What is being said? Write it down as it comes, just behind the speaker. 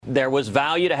There was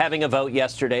value to having a vote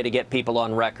yesterday to get people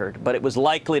on record, but it was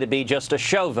likely to be just a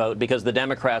show vote because the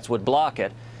Democrats would block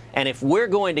it. And if we're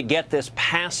going to get this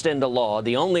passed into law,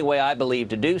 the only way I believe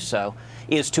to do so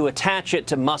is to attach it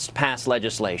to must-pass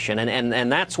legislation.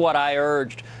 And that's what I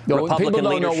urged Republican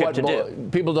leadership to do.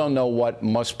 People don't know what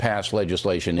must-pass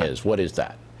legislation is. What is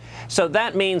that? So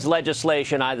that means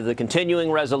legislation, either the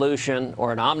continuing resolution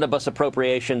or an omnibus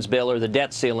appropriations bill or the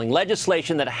debt ceiling,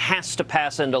 legislation that has to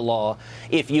pass into law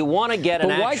if you want to get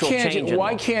an actual change in law.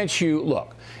 Why can't you,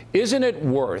 look, isn't it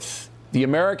worth the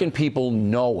American people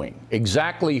knowing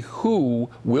exactly who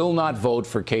will not vote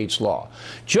for Kate's law?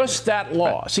 Just that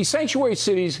law. See, sanctuary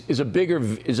cities is a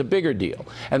bigger deal,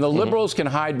 and the liberals can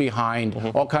hide behind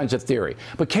all kinds of theory.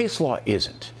 But Kate's law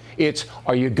isn't. It's,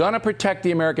 are you going to protect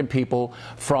the American people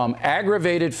from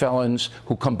aggravated felons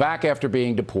who come back after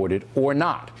being deported or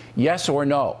not? Yes or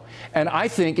no? And I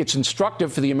think it's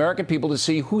instructive for the American people to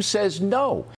see who says no.